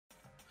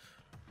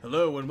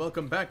Hello and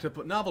welcome back to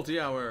Novelty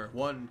Hour.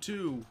 1,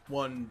 2,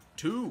 1,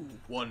 2,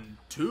 1,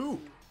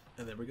 2.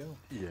 And there we go.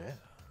 Yeah.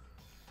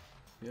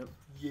 Yep.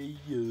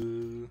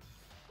 Yeah.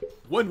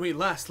 When we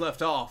last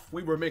left off,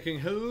 we were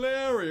making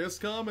hilarious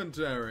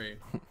commentary.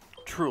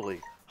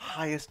 Truly,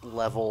 highest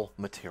level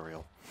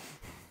material.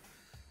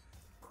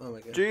 Oh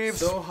my god. Jeeves.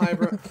 So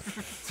highbrow.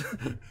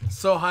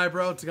 So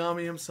highbrow,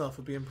 Togami himself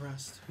would be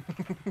impressed.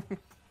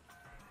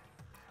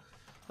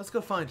 Let's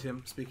go find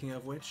him, speaking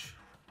of which.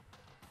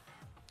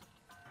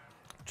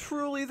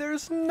 Truly,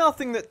 there's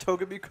nothing that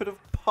Togami could have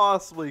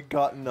possibly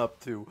gotten up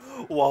to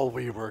while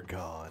we were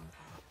gone.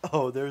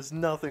 Oh, there's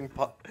nothing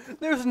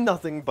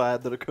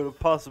bad that could have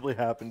possibly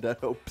happened at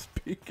Hope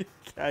Speak.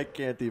 I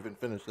can't even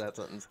finish that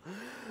sentence.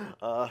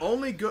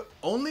 Only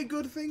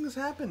good things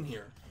happen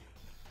here.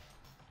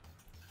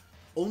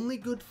 Only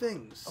good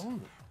things.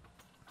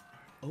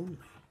 Only.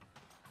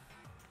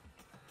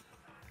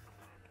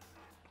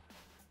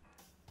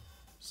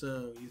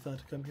 So, you thought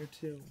to come here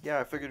too? Yeah,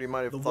 I figured he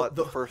might have thought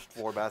the first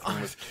floor bathroom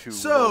was too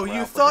So, low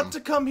you for thought him.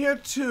 to come here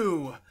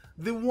too.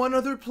 The one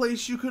other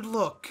place you could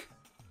look.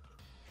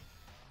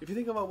 If you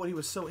think about what he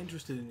was so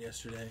interested in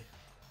yesterday,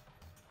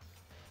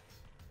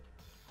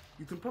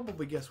 you can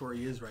probably guess where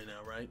he is right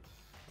now, right?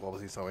 What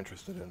was he so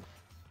interested in?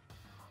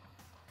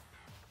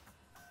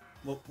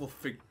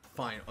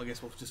 Fine. I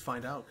guess we'll just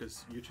find out,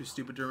 because you're too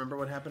stupid to remember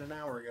what happened an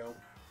hour ago.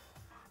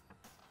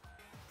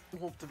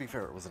 Well, to be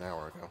fair, it was an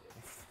hour ago.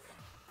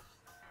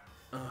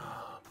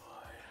 Oh, boy.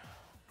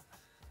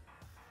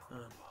 Oh,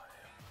 boy.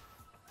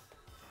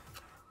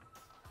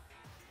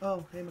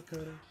 Oh, hey,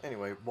 Makoto.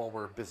 Anyway, while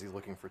we're busy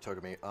looking for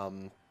Togami,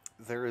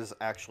 there is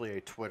actually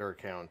a Twitter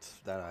account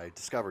that I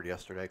discovered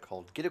yesterday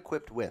called Get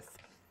Equipped With.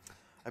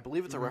 I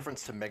believe it's a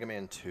reference to Mega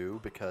Man 2,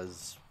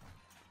 because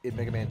in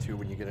Mega Man 2,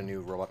 when you get a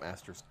new Robot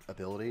Master's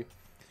ability,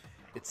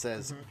 it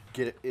says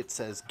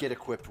get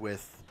equipped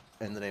with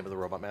and the name of the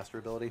Robot Master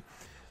ability.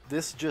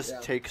 This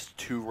just takes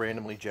two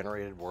randomly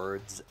generated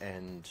words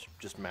and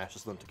just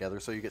mashes them together,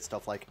 so you get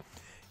stuff like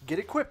get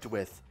equipped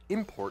with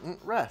important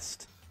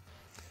rest.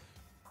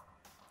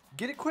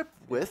 Get equipped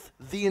with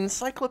the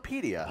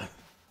encyclopedia.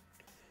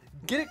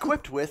 Get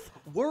equipped with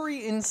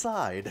worry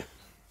inside.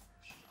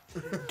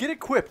 Get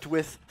equipped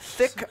with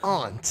thick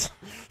aunt.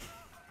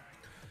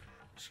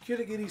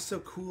 Shikirigiri's so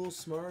cool,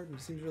 smart,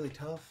 and seems really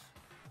tough.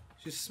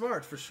 She's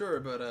smart for sure,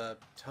 but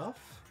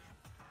tough?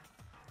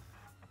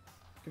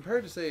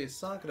 Compared to, say,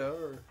 Sakura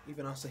or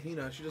even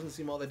Asahina, she doesn't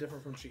seem all that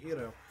different from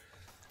Chihiro.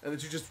 And then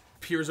she just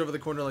peers over the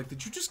corner like,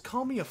 did you just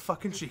call me a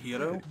fucking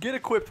Chihiro? Get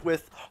equipped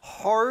with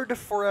hard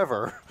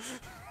forever.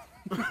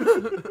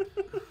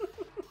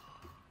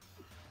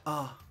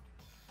 Ah.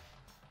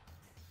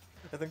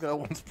 I think that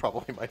one's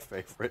probably my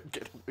favorite.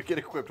 Get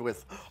equipped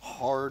with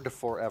hard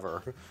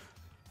forever.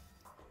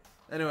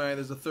 Anyway,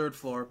 there's a third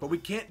floor, but we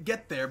can't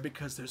get there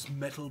because there's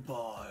metal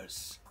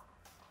bars.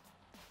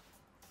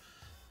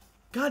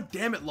 God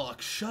damn it,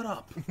 Locke, shut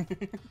up.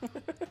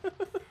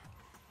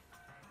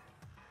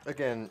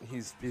 Again,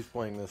 he's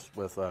playing this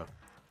with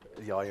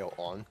Yayo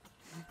on.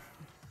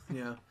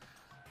 Yeah.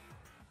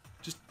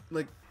 Just,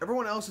 like,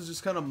 everyone else is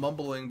just kind of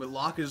mumbling, but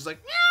Locke is just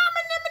like,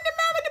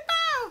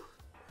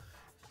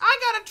 I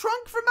got a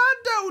trunk for my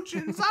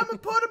dojins. I'm gonna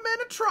put them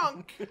in a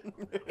trunk.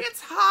 It's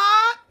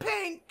hot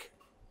pink.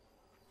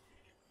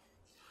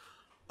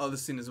 Oh,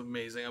 this scene is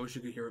amazing. I wish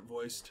you could hear it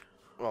voiced.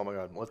 Oh my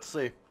god, let's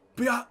see.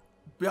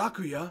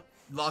 Byakuya.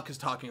 Locke is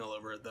talking all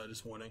over it, though,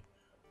 just warning.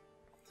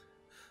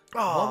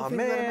 Oh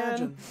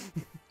man.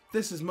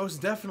 This is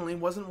most definitely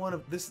wasn't one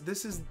of this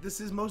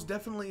is most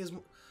definitely is.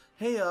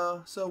 Hey,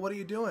 so what are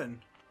you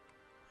doing?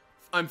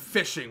 I'm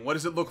fishing. What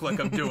does it look like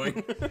I'm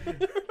doing?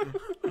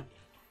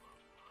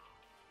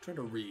 Trying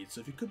to read,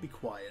 so if you could be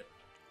quiet.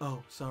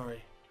 Oh,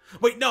 sorry.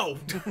 Wait, no!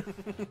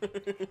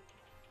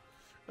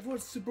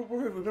 Everyone's super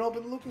worried. We've all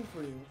been looking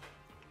for you.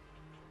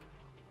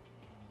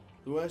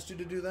 Who asked you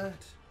to do that?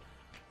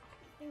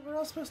 We were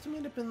all supposed to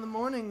meet up in the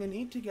morning and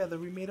eat together.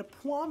 We made a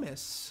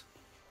promise.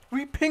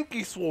 We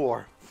pinky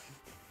swore.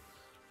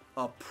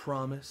 A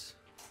promise?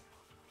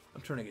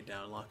 I'm turning it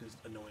down. Locke is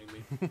annoying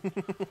me.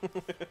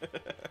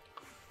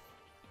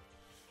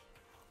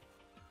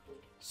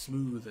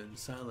 Smooth and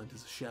silent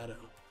as a shadow.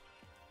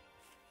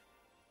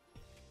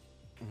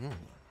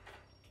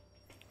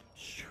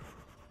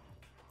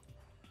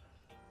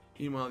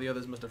 Meanwhile, the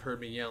others must have heard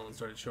me yell and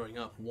started showing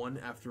up, one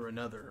after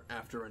another,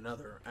 after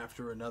another,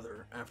 after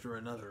another, after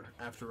another,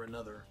 after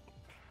another.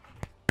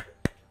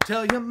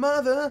 Tell your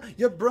mother,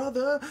 your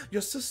brother,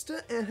 your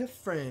sister, and her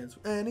friends,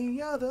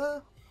 any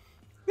other.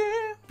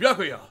 Yeah.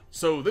 Byakuya,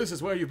 so this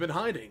is where you've been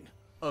hiding.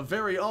 A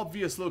very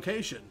obvious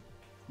location.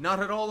 Not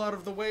at all out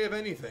of the way of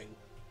anything.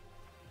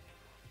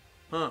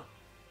 Huh.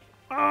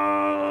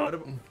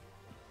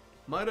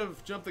 Might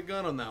have jumped the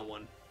gun on that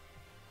one.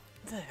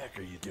 What the heck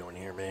are you doing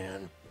here,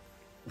 man?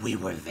 We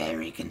were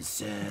very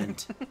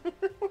concerned.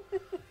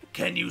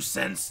 Can you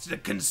sense the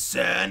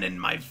concern in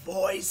my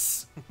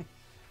voice?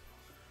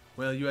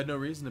 Well, you had no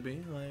reason to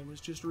be. I was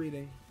just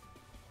reading.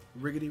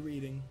 Riggedy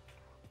reading.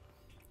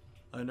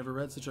 I never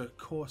read such a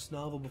coarse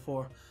novel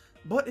before.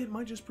 But it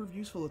might just prove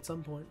useful at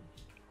some point.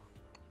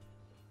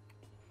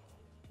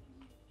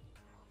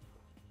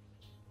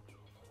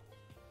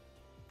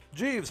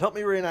 Jeeves, help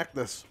me reenact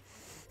this.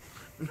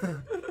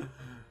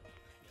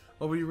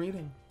 What were you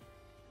reading?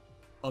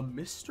 A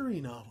mystery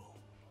novel.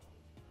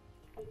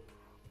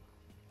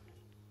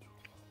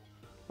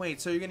 Wait,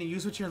 so you're gonna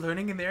use what you're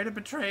learning in there to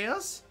betray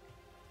us?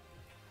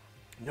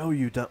 No,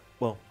 you don't.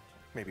 Well,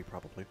 maybe,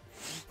 probably.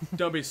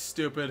 Don't be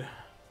stupid.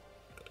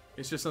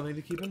 It's just something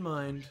to keep in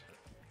mind.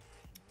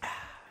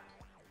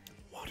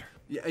 Water.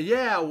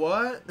 Yeah,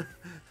 what?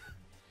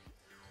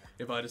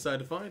 If I decide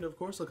to find it, of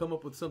course I'll come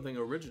up with something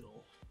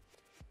original.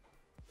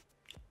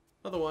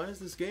 Otherwise,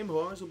 this game of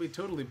ours will be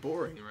totally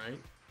boring, right?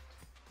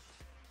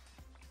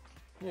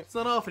 Yeah. It's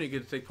not often you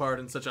get to take part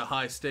in such a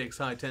high-stakes,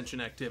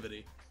 high-tension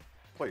activity.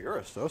 Well, you're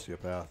a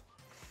sociopath.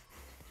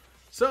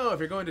 So, if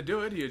you're going to do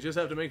it, you just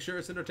have to make sure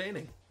it's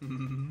entertaining.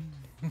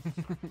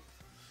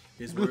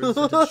 His words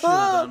sent a chill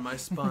down my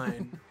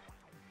spine.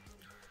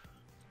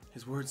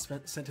 His words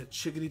sent a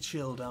chiggity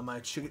chill down my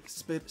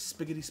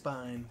spiggity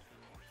spine.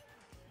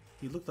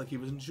 He looked like he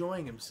was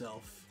enjoying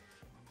himself.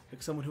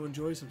 Like someone who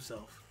enjoys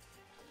himself.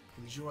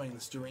 Enjoying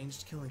this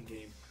deranged killing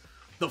game.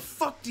 The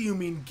fuck do you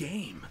mean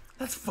game?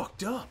 That's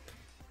fucked up.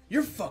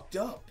 You're fucked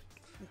up.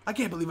 I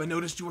can't believe I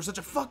noticed you were such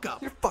a fuck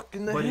up. You're fucked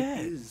in the But head.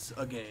 it is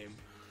a game.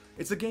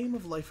 It's a game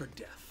of life or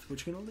death,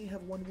 which can only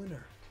have one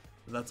winner.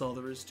 That's all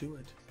there is to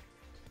it.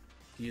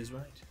 He is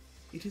right.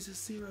 It is a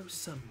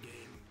zero-sum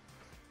game.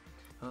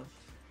 Huh?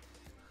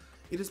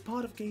 It is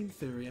part of game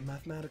theory, a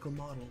mathematical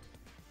model.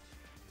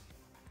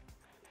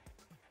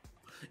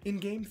 In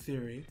game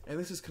theory, and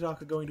this is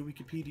Kadaka going to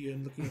Wikipedia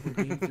and looking up what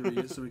game theory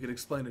is so he could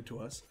explain it to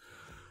us.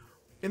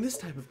 In this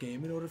type of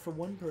game, in order for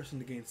one person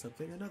to gain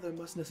something, another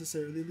must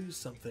necessarily lose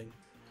something.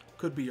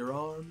 Could be your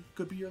arm,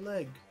 could be your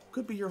leg,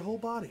 could be your whole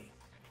body.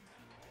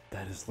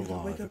 That is the You can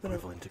law wake of up in a-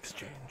 equivalent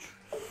exchange.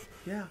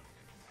 Yeah,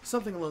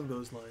 something along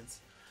those lines.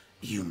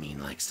 You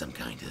mean like some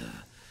kind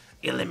of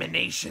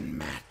elimination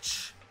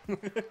match?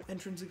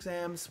 Entrance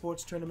exams,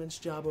 sports tournaments,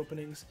 job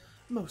openings,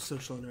 most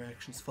social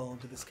interactions fall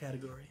into this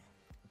category.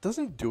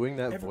 Doesn't doing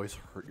that voice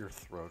hurt your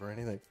throat or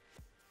anything?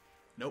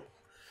 Nope.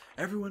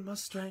 Everyone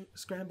must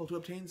scramble to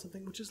obtain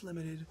something which is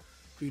limited.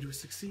 For you to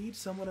succeed,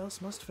 someone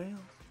else must fail.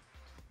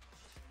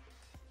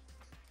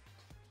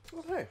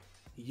 Oh, hey.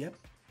 Yep,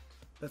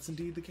 that's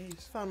indeed the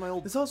case. Found my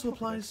old... This also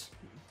applies...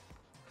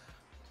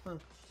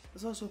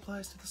 This also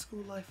applies to the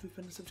school life we've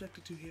been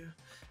subjected to here.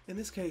 In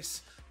this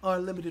case, our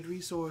limited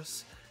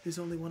resource is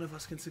only one of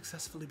us can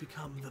successfully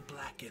become the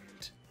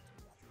Blackened.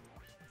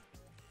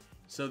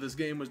 So this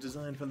game was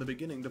designed from the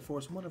beginning to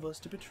force one of us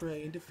to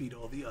betray and defeat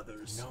all the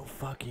others. No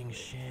fucking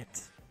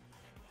shit.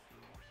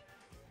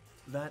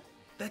 That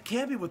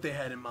can't be what they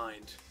had in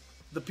mind.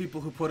 The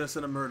people who put us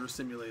in a murder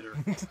simulator.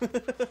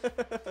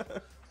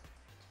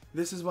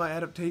 This is why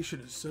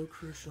adaptation is so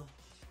crucial.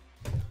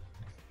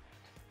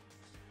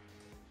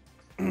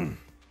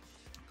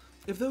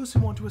 If those who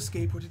want to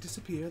escape were to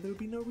disappear, there would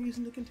be no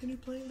reason to continue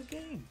playing the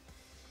game.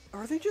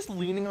 Are they just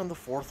leaning on the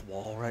fourth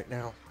wall right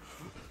now?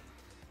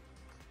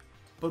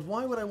 But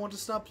why would I want to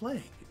stop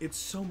playing? It's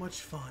so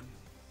much fun.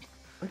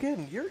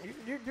 Again, you're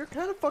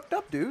kind of fucked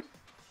up, dude.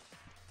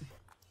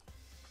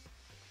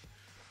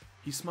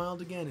 He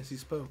smiled again as he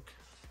spoke.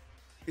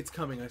 It's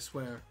coming, I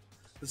swear.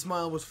 The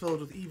smile was filled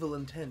with evil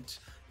intent.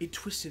 It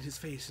twisted his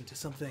face into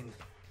something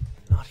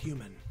not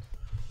human.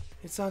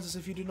 It sounds as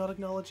if you do not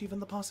acknowledge even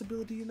the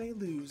possibility you may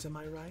lose, am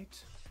I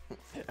right?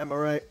 Am I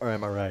right or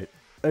am I right?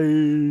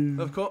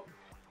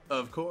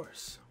 Of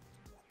course.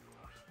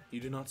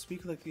 You do not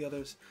speak like the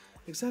others.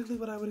 Exactly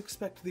what I would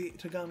expect the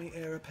Togami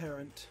heir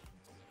apparent.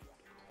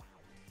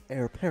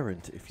 Heir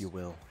apparent, if you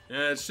will.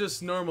 Yeah, it's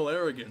just normal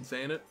arrogance,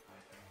 ain't it?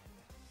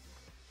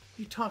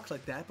 You talk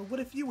like that, but what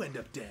if you end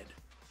up dead?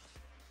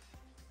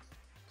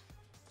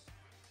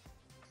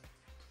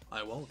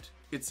 I won't.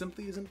 It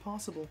simply isn't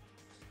possible.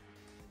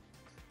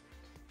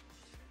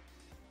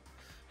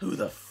 Who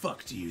the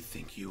fuck do you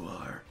think you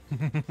are?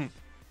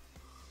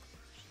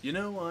 You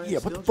know, I Yeah,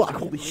 still what the fuck? just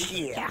Holy believe-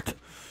 shit!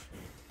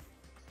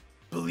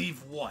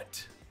 Believe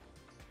what?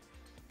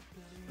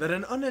 That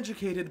an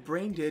uneducated,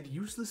 brain-dead,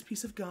 useless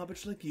piece of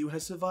garbage like you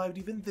has survived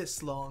even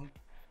this long.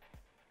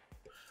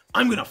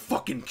 I'm gonna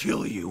fucking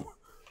kill you!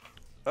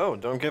 Oh,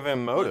 don't give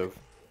him motive.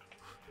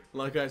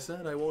 Like I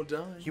said, I won't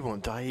die. He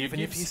won't die even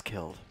if he's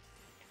killed.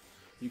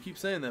 You keep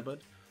saying that,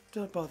 but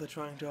don't bother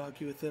trying to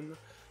argue with him.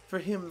 For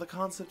him, the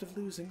concept of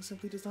losing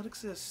simply does not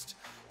exist.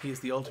 He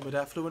is the ultimate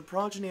affluent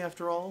progeny,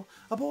 after all,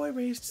 a boy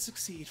raised to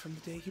succeed from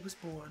the day he was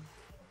born.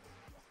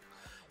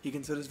 He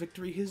considers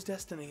victory his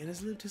destiny and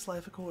has lived his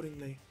life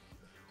accordingly.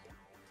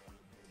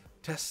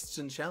 Tests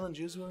and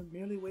challenges were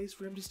merely ways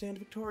for him to stand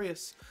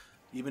victorious,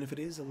 even if it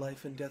is a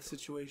life and death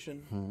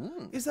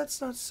situation. Is that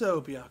not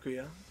so,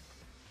 Byakuya?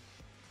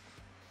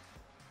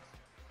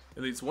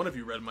 At least one of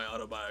you read my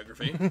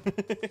autobiography.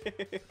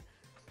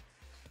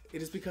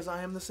 It is because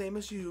I am the same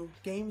as you.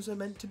 Games are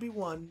meant to be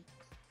won.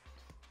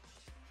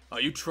 Are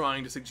you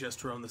trying to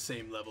suggest we're on the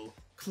same level?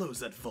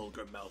 Close that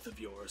vulgar mouth of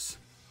yours.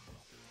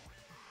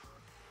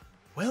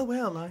 Well,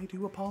 well, I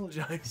do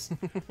apologize.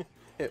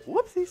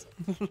 Whoopsies.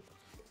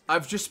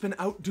 I've just been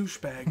out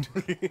douchebagged.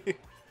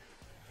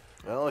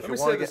 Well, if Let you me want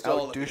say to this get to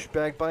all out of you.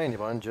 douchebagged by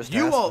anyone, just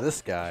You ask all-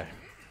 this guy.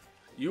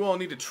 You all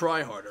need to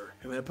try harder.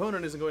 If an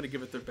opponent isn't going to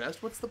give it their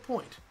best, what's the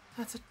point?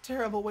 That's a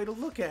terrible way to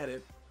look at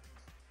it.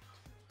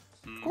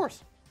 Of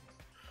course.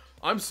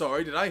 I'm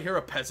sorry, did I hear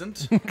a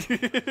peasant?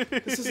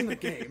 This isn't a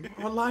game.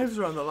 Our lives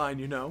are on the line,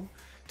 you know.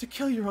 To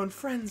kill your own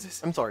friends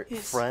is... I'm sorry,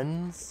 is-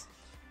 friends?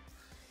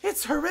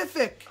 It's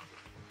horrific!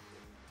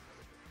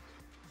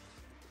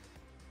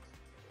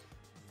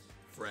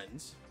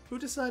 Friends? Who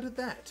decided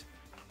that?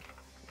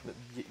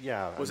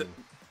 Yeah.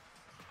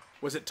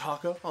 Was it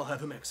Taka? I'll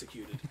have him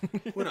executed.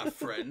 We're not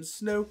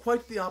friends. No,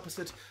 quite the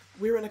opposite.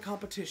 We're in a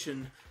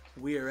competition.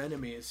 We're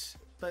enemies.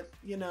 But,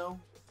 you know...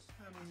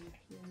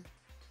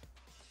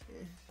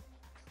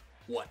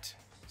 What?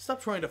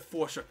 Stop trying to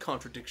force your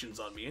contradictions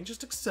on me and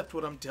just accept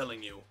what I'm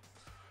telling you.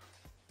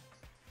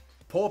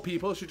 Poor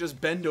people should just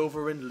bend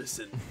over and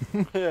listen.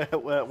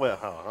 well,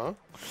 huh?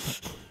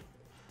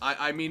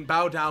 I mean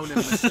bow down and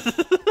listen.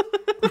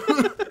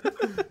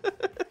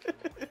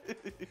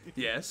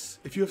 Yes,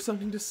 if you have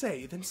something to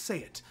say, then say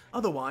it.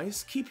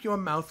 Otherwise, keep your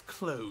mouth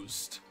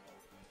closed.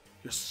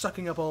 You're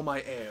sucking up all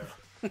my air.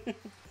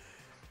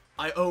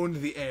 I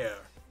own the air.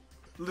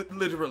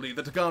 Literally,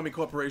 the Togami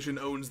Corporation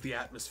owns the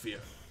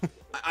atmosphere.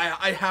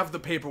 I have the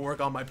paperwork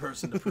on my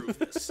person to prove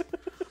this.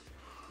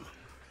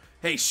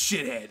 Hey,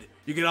 shithead,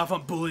 you get off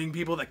on bullying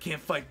people that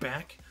can't fight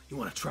back? You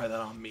want to try that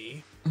on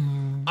me?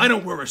 I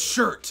don't wear a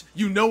shirt.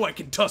 You know I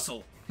can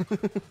tussle.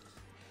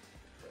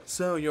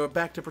 So, you're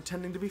back to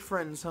pretending to be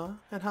friends, huh?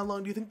 And how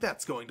long do you think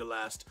that's going to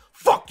last?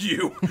 Fuck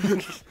you!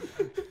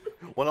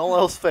 When all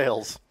else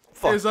fails,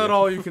 fuck Is that you.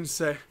 all you can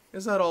say?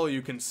 Is that all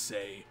you can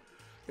say?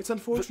 It's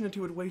unfortunate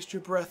you would waste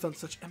your breath on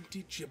such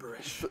empty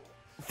gibberish.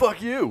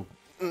 Fuck you!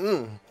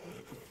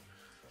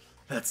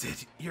 That's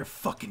it. You're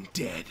fucking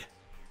dead.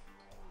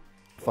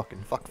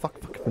 Fucking.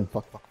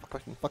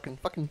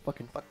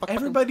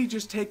 Everybody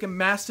just take a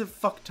massive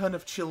fuck ton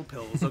of chill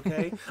pills,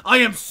 okay? I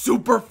am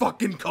super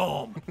fucking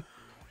calm.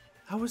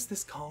 How is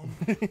this calm?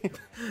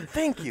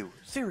 Thank you.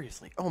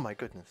 Seriously. Oh my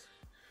goodness.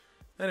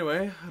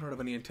 Anyway, I don't have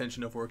any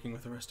intention of working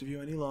with the rest of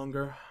you any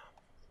longer.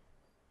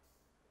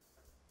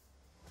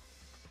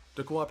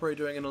 To cooperate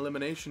during an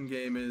elimination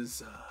game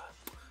is,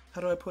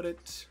 how do I put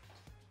it?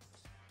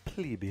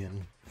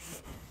 Plebeian.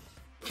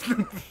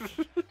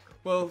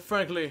 Well,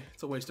 frankly,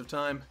 it's a waste of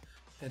time,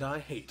 and I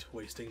hate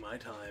wasting my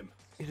time.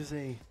 It is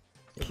a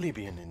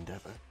plebeian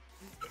endeavor.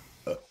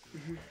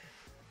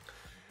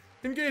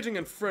 Engaging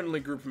in friendly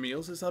group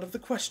meals is out of the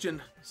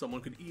question.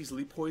 Someone could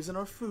easily poison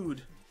our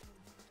food.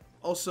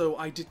 Also,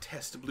 I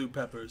detest blue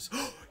peppers.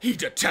 He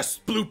detests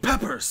blue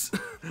peppers!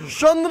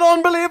 Shun the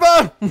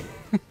non-believer!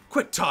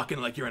 Quit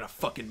talking like you're in a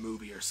fucking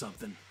movie or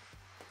something.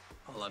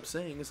 All I'm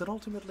saying is that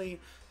ultimately,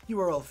 you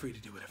are all free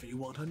to do whatever you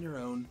want on your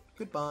own.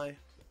 Goodbye.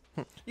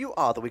 You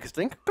are the weakest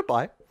link.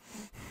 Goodbye.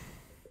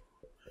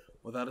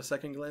 Without a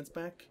second glance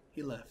back,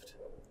 he left.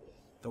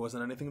 There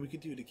wasn't anything we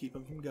could do to keep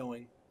him from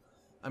going.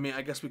 I mean,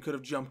 I guess we could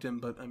have jumped him,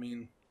 but I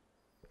mean,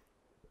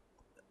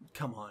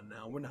 come on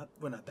now, we're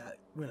not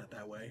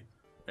that way.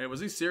 Hey, was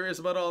he serious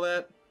about all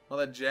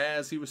that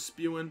jazz he was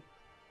spewing,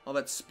 all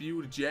that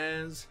spewed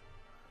jazz?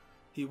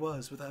 He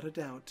was, without a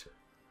doubt.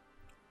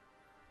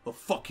 Well,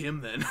 fuck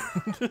him then.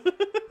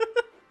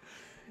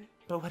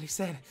 But what he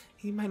said,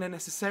 he might not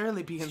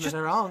necessarily be in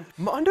the wrong.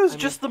 Mondo's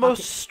just the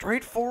most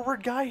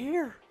straightforward guy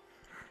here.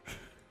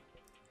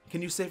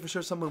 Can you say for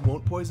sure someone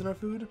won't poison our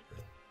food?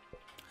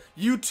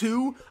 You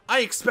too?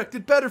 I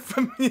expected better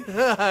from you.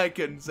 I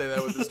couldn't say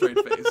that with a straight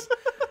face.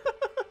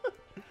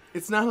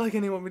 It's not like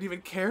anyone would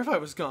even care if I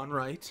was gone,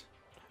 right?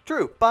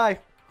 True. Bye.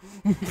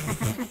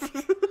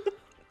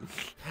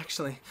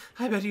 Actually,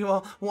 I bet you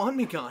all want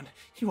me gone.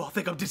 You all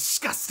think I'm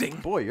disgusting.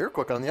 Boy, you're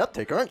quick on the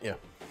uptake, aren't you?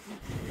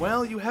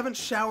 Well, you haven't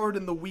showered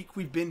in the week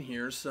we've been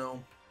here,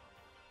 so...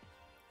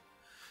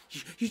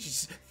 You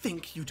just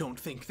think you don't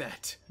think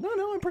that. No,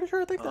 I'm pretty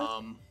sure I think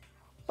that.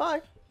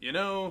 Bye. You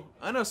know,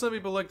 I know some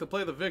people like to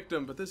play the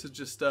victim, but this is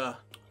just,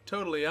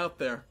 totally out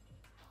there.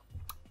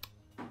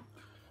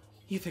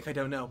 You think I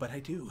don't know, but I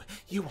do.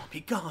 You want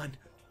me gone.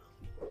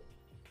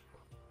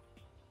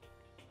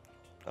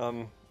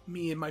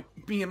 Me and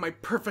my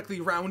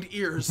perfectly round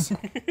ears.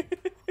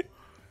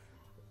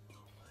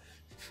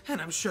 And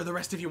I'm sure the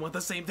rest of you want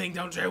the same thing,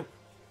 don't you?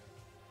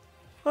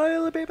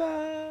 I'll be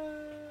back.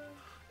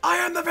 I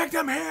am the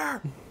victim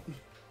here!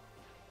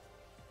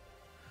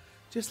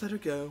 Just let her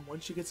go.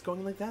 Once she gets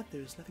going like that,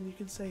 there's nothing you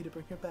can say to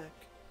bring her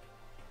back.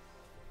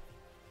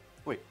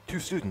 Wait, 2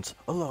 students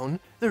alone?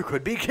 There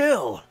could be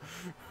kill.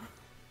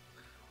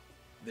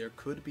 There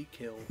could be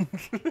kill.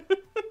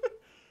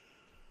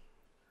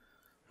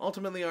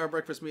 Ultimately, our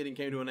breakfast meeting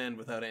came to an end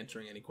without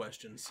answering any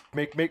questions.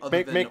 Make that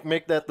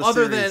the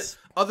Other series.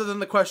 than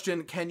the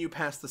question, can you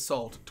pass the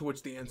salt? To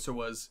which the answer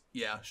was,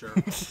 yeah, sure.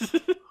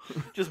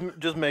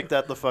 just make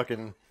that the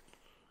fucking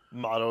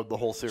motto of the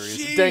whole series.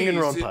 Jeez,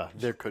 Danganronpa.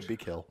 There could be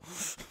kill.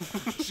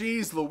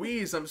 Jeez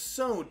Louise, I'm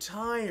so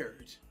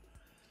tired.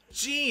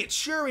 Gee, it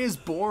sure is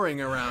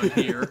boring around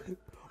here.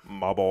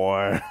 My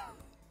boy.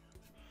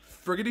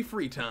 Friggity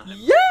free time.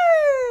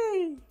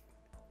 Yay!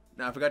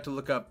 Now, I forgot to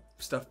look up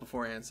stuff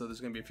beforehand, so there's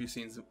going to be a few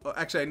scenes. Oh,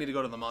 actually, I need to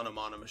go to the Mono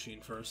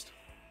machine first.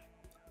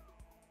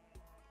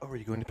 Oh, are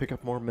you going to pick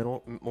up more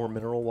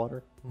mineral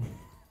water?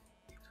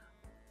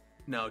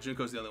 No,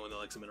 Junko's the only one that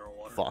likes the mineral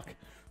water. Fuck.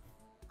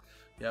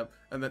 Yep.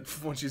 And then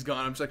when she's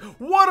gone, I'm just like,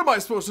 what am I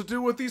supposed to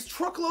do with these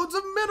truckloads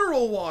of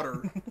mineral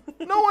water?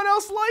 No one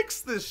else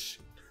likes this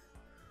shit.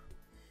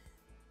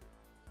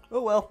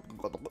 Oh well.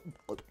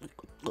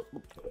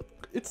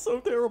 It's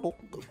so terrible.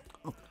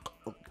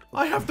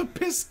 I have to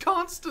piss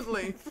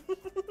constantly.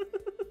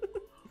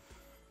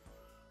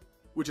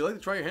 Would you like to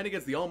try your hand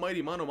against the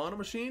almighty Mono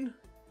machine?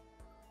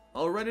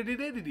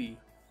 Alrighty-diddy-diddy.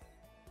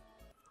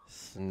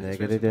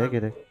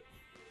 Sniggity-diggity.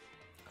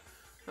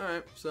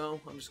 Alright,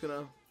 so I'm just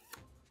gonna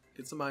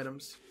get some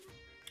items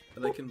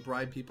that I can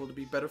bribe people to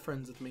be better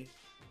friends with me.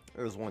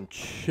 There's one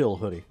chill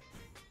hoodie.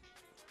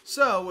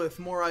 So, with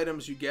more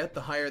items you get,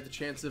 the higher the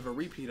chance of a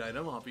repeat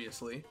item,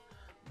 obviously.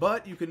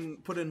 But you can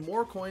put in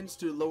more coins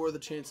to lower the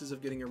chances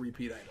of getting a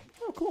repeat item.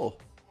 Oh, cool.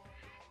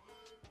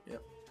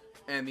 Yep.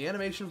 And the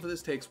animation for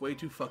this takes way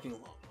too fucking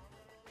long.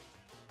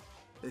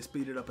 They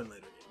speed it up in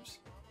later games.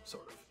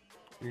 Sort of.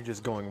 You're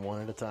just going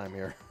one at a time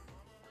here.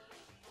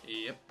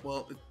 Yep.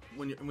 Well,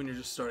 when you're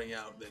just starting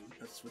out, then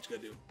that's what you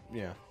gotta do.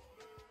 Yeah.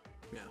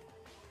 Yeah.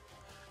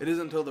 It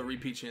isn't until the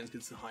repeat chance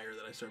gets higher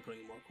that I start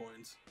putting in more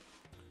coins.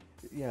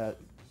 Yeah.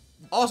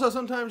 Also,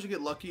 sometimes you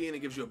get lucky and it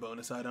gives you a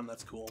bonus item.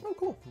 That's cool. Oh,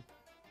 cool.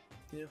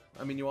 Yeah.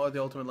 I mean, you are the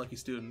ultimate lucky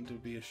student. It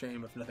would be a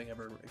shame if nothing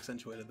ever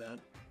accentuated that.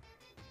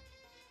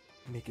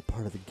 Make it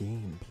part of the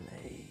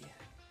gameplay.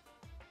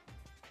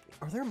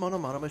 Are there Mono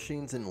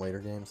machines in later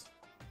games?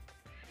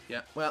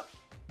 Yeah. Well,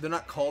 they're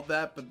not called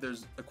that, but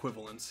there's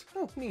equivalents.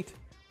 Oh, neat.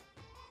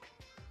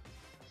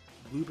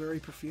 Blueberry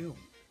perfume.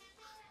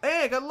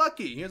 Hey, I got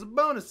lucky. Here's a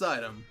bonus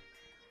item.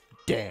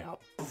 Damn.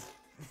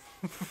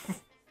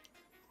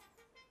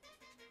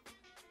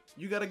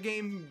 You got a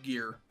Game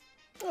Gear.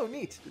 Oh,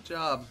 neat. Good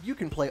job. You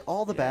can play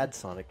all the bad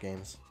Sonic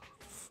games.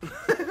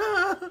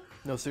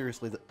 No,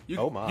 seriously.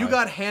 Oh my. You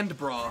got hand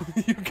bra.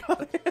 You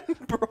got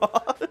hand bra.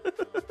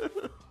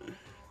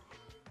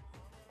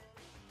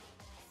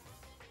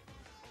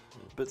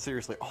 But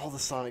seriously, all the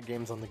Sonic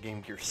games on the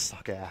Game Gear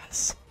suck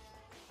ass.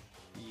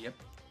 Yep.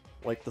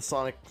 Like the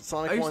Sonic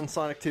 1,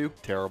 Sonic 2,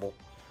 terrible.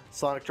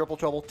 Sonic Triple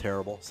Trouble,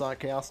 terrible. Sonic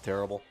Chaos,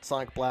 terrible.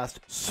 Sonic Blast,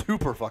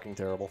 super fucking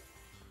terrible.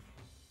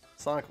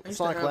 Sonic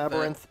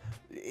Labyrinth,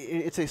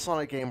 it's a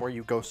Sonic game where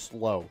you go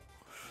slow.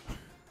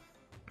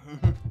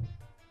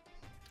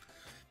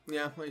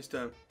 Yeah, I used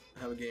to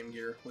have a Game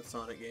Gear with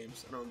Sonic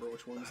games. I don't remember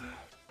which ones.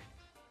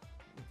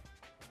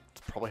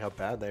 It's probably how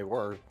bad they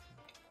were.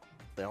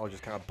 They all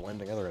just kind of blend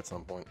together at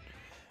some point.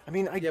 I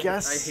mean, I Yeah,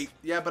 guess.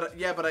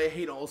 but I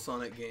hate all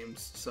Sonic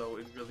games, so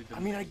it really didn't.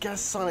 I mean, I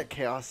guess Sonic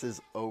Chaos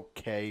is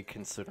okay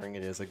considering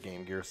it is a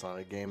Game Gear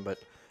Sonic game, but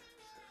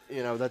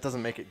you know that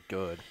doesn't make it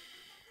good.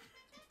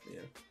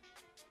 Yeah.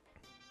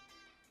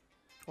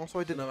 Also,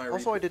 I did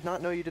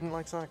not know you didn't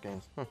like Sonic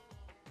games. Huh.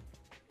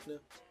 No.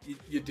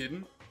 You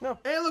didn't? No.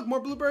 Hey, look, more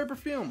blueberry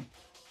perfume.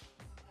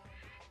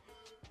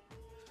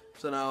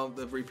 So now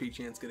the repeat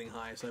chance getting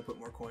high, so I put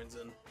more coins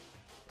in.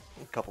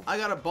 A couple. I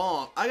got a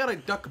bomb. I got a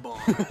duck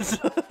bomb.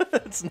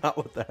 That's not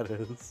what that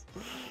is.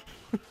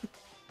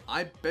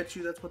 I bet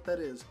you that's what that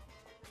is.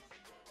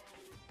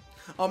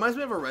 Oh, it reminds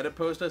me of a Reddit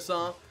post I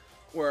saw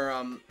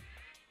where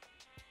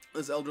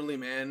this elderly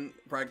man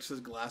practices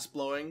glass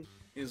blowing.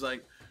 He's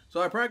like, so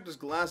I practice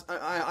glass.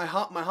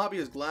 My hobby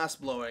is glass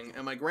blowing,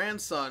 and my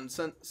grandson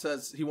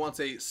says he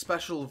wants a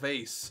special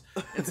vase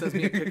and sends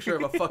me a picture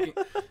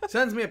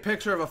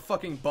of a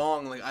fucking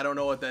bong. Like, I don't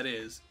know what that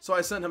is. So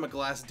I sent him a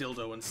glass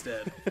dildo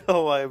instead.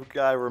 Oh,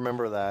 I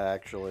remember that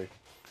actually.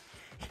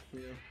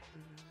 Yeah.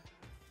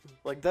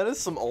 Like that is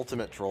some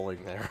ultimate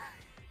trolling there.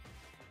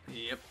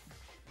 Yep.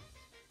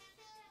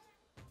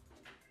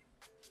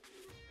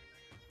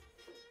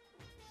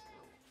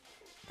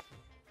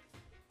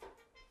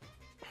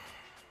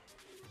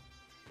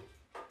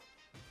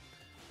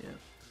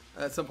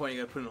 At some point, you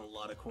gotta put in a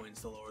lot of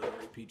coins to lower the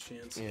repeat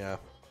chance. Yeah.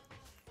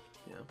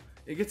 Yeah.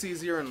 It gets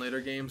easier in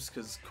later games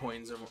because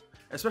coins are,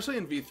 especially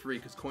in V3,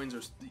 because coins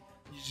are, you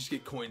just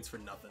get coins for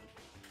nothing.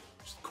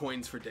 Just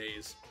coins for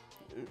days.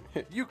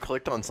 You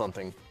clicked on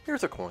something.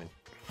 Here's a coin.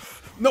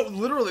 No,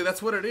 literally,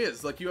 that's what it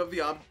is. Like, you have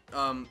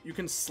the, you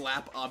can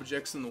slap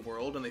objects in the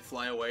world and they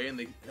fly away and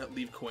they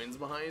leave coins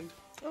behind.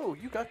 Oh,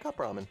 you got cup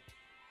ramen.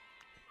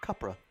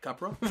 Cupra.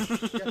 Cupra?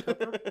 Yeah,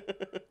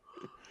 Cupra.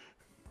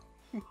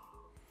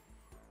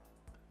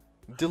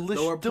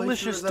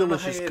 Delicious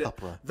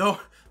Cupra.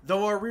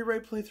 Though our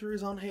re-rate playthrough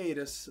is on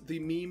hiatus, the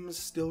memes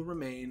still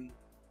remain.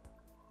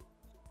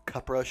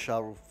 Cupra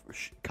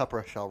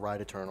shall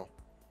ride eternal.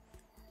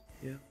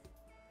 Yeah.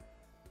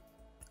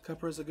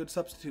 Cupra is a good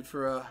substitute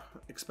for a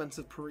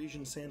expensive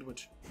Parisian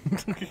sandwich.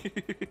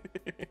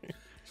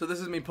 So this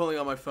is me pulling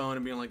out my phone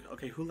and being like,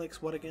 okay, who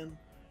likes what again?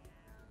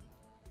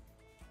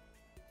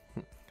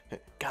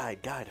 Guide,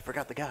 I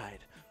forgot the guide.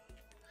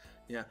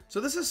 Yeah.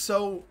 So this is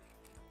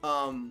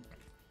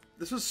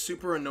this was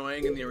super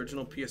annoying in the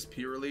original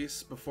PSP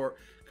release before,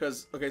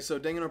 because, okay, so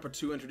Danganronpa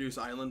 2 introduced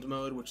Island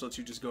Mode, which lets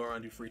you just go around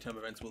and do free time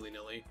events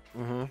willy-nilly.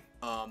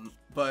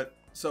 But,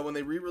 so when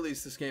they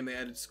re-released this game, they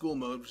added School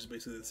Mode, which is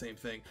basically the same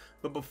thing.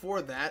 But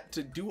before that,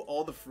 to do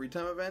all the free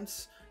time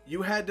events,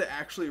 you had to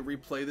actually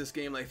replay this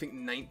game, I think,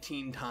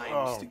 19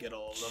 times to get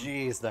all of them.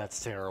 Jeez,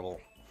 that's terrible.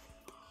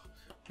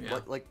 Yeah.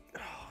 Like,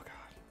 oh,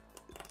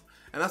 God.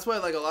 And that's why,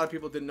 like, a lot of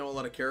people didn't know a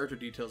lot of character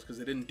details, because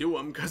they didn't do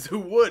them, because who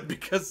would?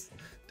 Because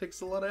it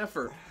takes a lot of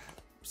effort.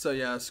 So,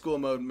 yeah, School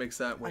Mode makes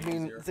that way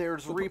easier.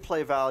 There's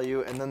replay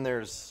value, and then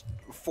there's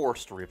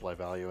forced replay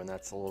value, and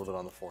that's a little bit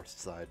on the forced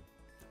side.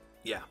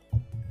 Yeah.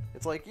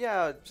 It's like,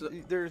 yeah,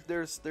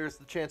 there's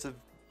the chance of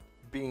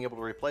being able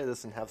to replay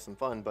this and have some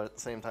fun, but at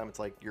the same time, it's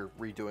like you're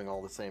redoing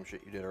all the same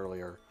shit you did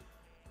earlier,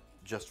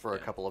 just for a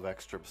couple of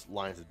extra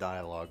lines of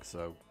dialogue.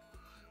 So,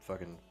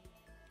 fucking.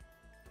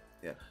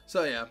 Yeah.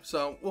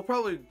 So we'll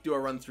probably do a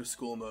run through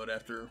School Mode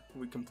after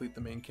we complete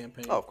the main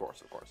campaign. Oh, of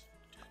course.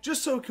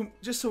 Just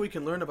so we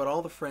can learn about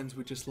all the friends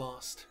we just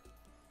lost.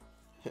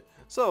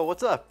 So,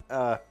 what's up?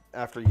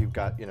 After you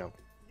got,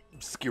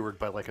 skewered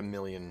by like a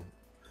million.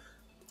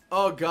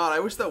 Oh God, I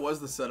wish that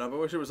was the setup. I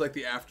wish it was like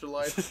the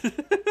afterlife.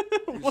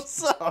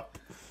 What's up?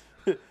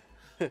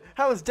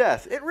 How is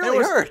death? It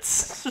really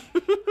hurts.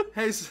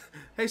 Hey,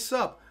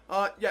 sup?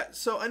 Yeah.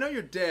 So I know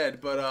you're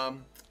dead, but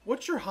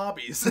what's your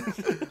hobbies?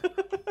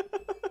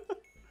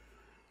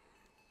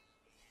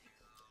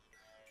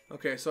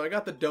 Okay, so I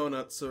got the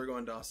donuts, so we're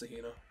going to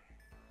Asahina.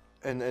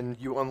 And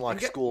you unlock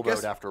School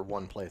Mode after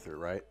one playthrough,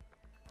 right?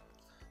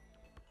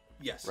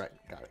 Yes. Right,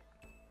 got it.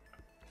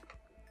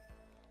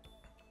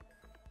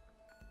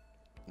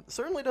 It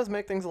certainly does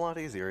make things a lot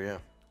easier, yeah.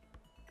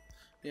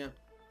 Yeah.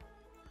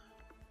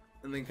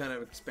 And then kind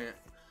of expand.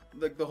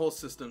 Like, the whole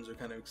systems are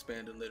kind of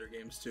expanded in later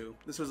games, too.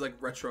 This was,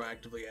 like,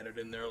 retroactively added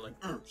in there, like,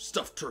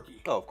 stuffed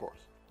turkey. Oh, of course.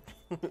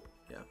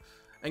 Yeah.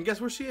 And guess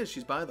where she is?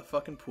 She's by the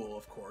fucking pool,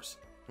 of course.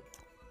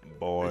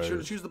 Boy. Make sure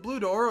to choose the blue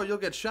door or you'll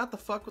get shot the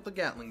fuck with a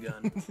Gatling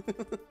gun.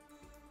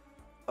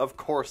 Of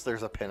course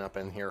there's a pinup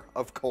in here.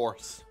 Of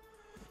course.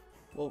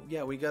 Well,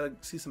 yeah, we gotta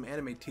see some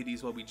anime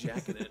titties while we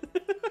jacking it.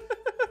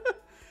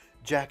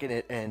 Jacking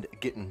it and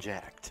getting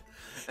jacked.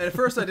 And at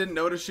first I didn't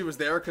notice she was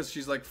there because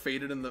she's like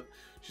faded in the...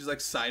 She's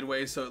like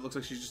sideways, so it looks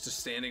like she's just a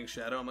standing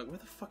shadow. I'm like, where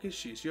the fuck is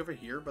she? Is she over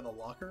here by the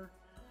locker?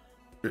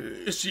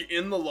 Is she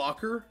in the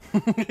locker?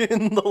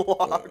 In the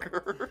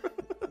locker.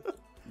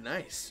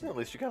 Nice. Yeah, at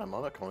least you got a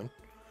mana coin.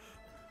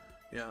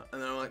 Yeah,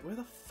 and then I'm like, where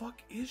the fuck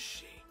is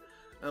she?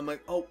 And I'm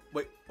like, oh,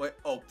 wait,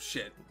 oh,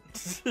 shit.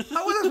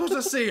 How was I supposed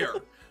to see her?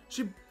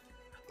 She...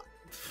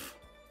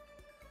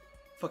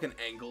 Fucking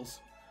angles.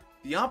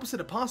 The opposite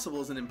of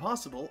possible isn't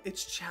impossible,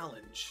 it's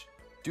challenge.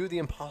 Do the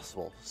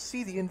impossible.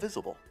 See the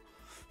invisible.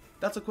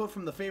 That's a quote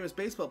from the famous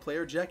baseball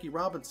player Jackie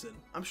Robinson.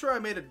 I'm sure I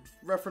made a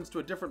reference to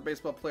a different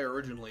baseball player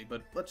originally,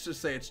 but let's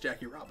just say it's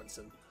Jackie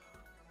Robinson.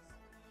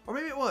 Or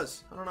maybe it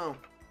was. I don't know.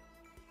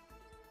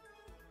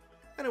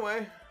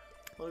 Anyway,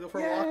 wanna go for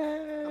a walk?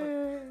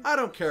 I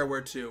don't care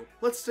where to.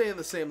 Let's stay in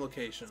the same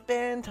location.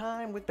 Spend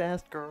time with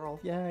best girl.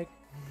 Yay.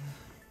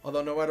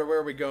 Although no matter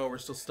where we go, we're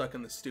still stuck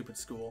in this stupid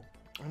school.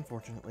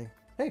 Unfortunately.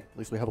 Hey, at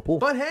least we have a pool.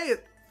 But hey,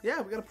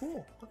 yeah, we got a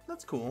pool.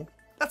 That's cool.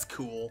 That's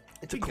cool.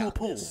 It's a cool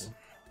pool.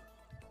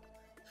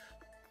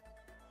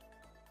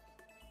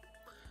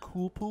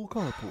 Cool pool,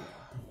 car pool.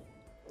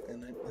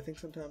 And I think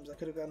sometimes I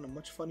could have gotten a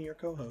much funnier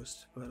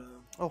co-host, but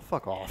oh,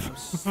 fuck off.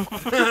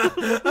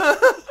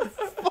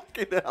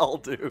 Fucking hell,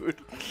 dude.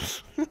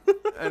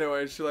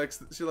 Anyway, she likes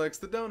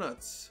the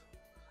donuts.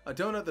 A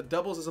donut that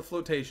doubles as a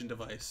flotation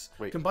device.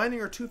 Wait. Combining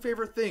her two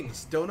favorite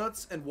things,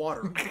 donuts and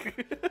water.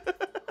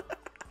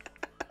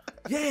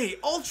 Yay,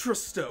 ultra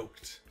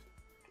stoked.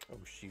 Oh,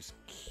 she's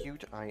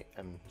cute. I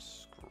am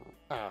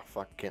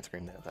fuck, can't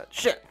scream that.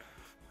 Shit.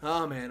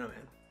 Oh man.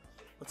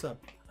 What's up?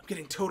 I'm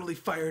getting totally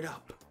fired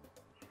up.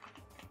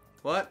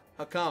 What?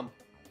 How come?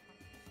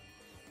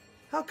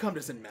 How come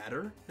doesn't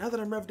matter. Now that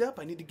I'm revved up,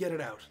 I need to get it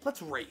out.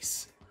 Let's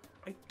race.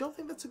 I don't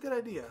think that's a good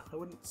idea. I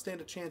wouldn't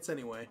stand a chance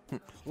anyway.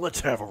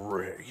 Let's have a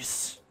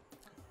race.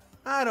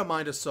 I don't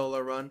mind a solo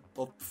run.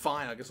 Well,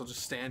 fine. I guess I'll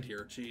just stand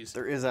here. Jeez.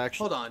 There is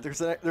actually... Hold on.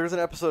 There's an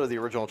episode of the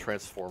original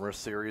Transformers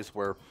series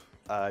where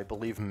I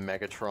believe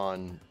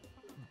Megatron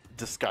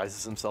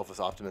disguises himself as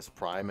Optimus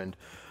Prime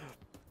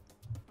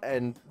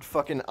and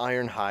fucking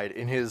Ironhide,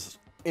 in his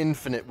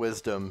infinite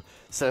wisdom,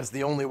 says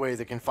the only way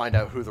they can find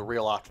out who the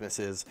real Optimus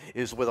is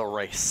with a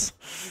race.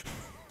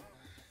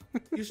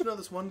 You should know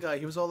this one guy.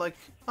 He was all like,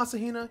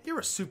 Asahina, you're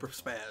a super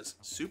spaz.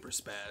 Super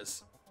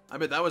spaz. I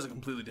bet that was a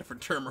completely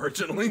different term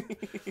originally.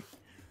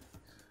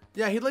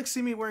 Yeah, he'd like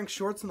see me wearing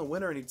shorts in the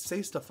winter and he'd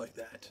say stuff like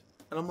that.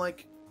 And I'm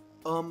like,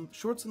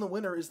 shorts in the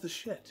winter is the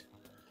shit.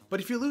 But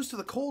if you lose to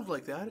the cold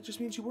like that, it just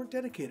means you weren't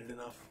dedicated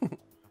enough.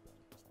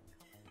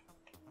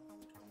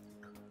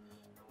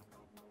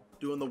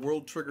 Doing the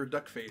world trigger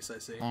duck face, I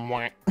see.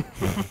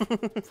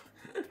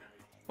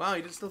 Wow,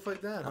 you did stuff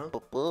like that,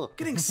 huh?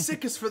 Getting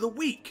sick is for the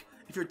weak.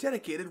 If you're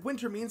dedicated,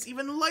 winter means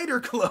even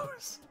lighter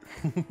clothes.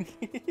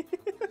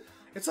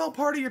 It's all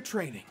part of your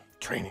training.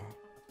 Training.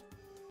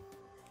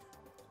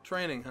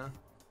 Training, huh?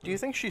 Do you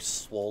think she's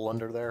swole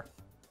under there?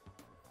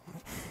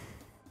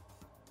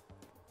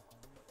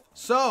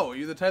 So,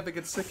 you the type that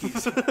gets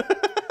sickies?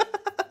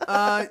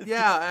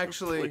 Yeah,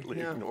 actually.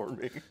 Completely Yeah. ignored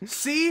me.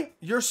 See?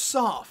 You're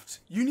soft.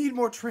 You need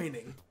more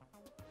training.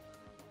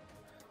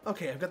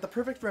 Okay, I've got the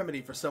perfect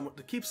remedy for someone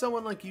to keep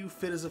someone like you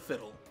fit as a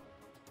fiddle.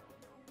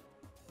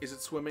 Is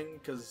it swimming?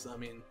 Because, I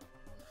mean...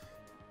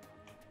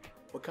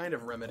 What kind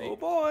of remedy? Oh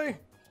boy!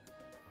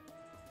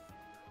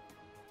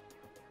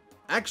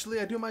 Actually,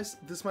 I do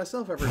this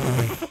myself every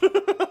morning.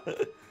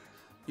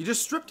 You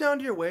just strip down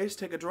to your waist,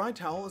 take a dry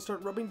towel, and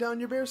start rubbing down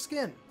your bare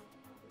skin.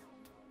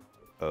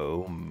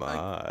 Oh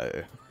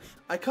my.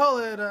 I call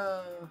it,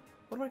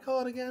 what do I call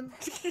it again?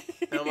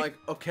 And I'm like,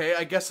 okay,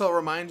 I guess I'll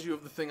remind you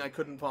of the thing I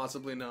couldn't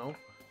possibly know.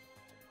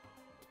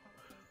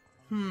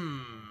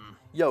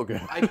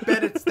 Yoga. I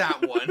bet it's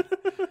that one.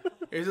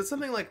 Is it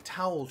something like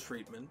towel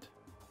treatment?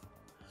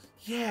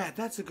 Yeah,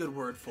 that's a good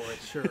word for it,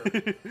 sure.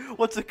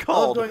 What's it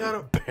called? going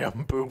on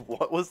Bamboo.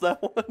 What was that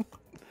one?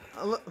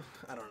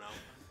 I don't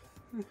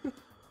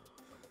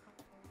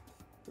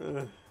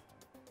know.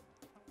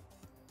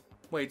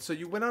 Wait, so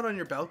you went out on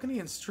your balcony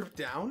and stripped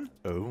down?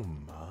 Oh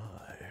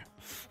my.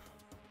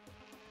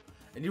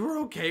 And you were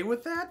okay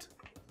with that?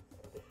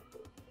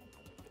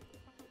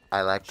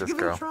 I like Give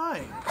it a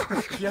try.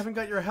 You haven't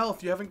got your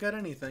health, you haven't got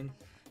anything.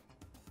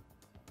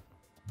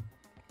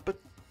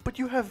 But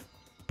you have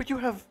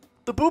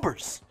the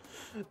boobers.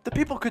 The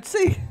people could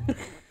see.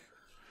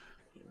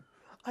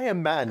 I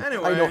am man.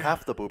 Anyway. I know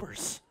half the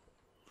boobers.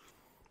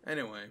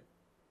 Anyway.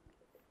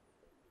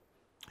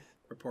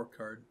 Report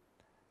card.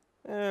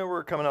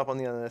 We're coming up on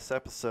the end of this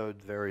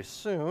episode very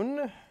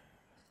soon.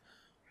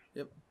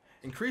 Yep.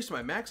 Increased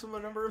my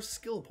maximum number of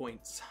skill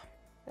points.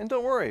 And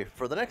don't worry,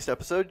 for the next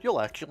episode, you'll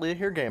actually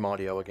hear game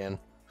audio again.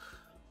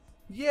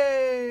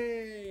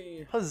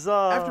 Yay!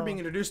 Huzzah! After being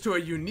introduced to a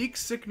unique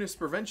sickness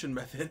prevention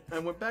method, I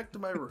went back to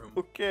my room.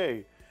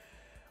 Okay.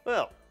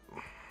 Well.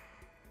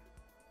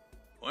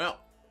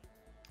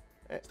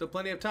 Still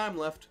plenty of time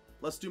left.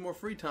 Let's do more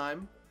free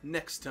time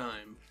next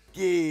time.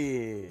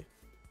 Yeah.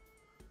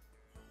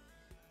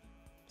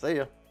 See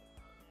ya.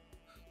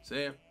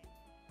 See ya.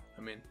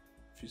 I mean,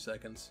 a few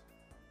seconds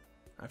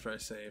after I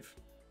save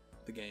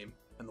the game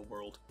and the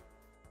world.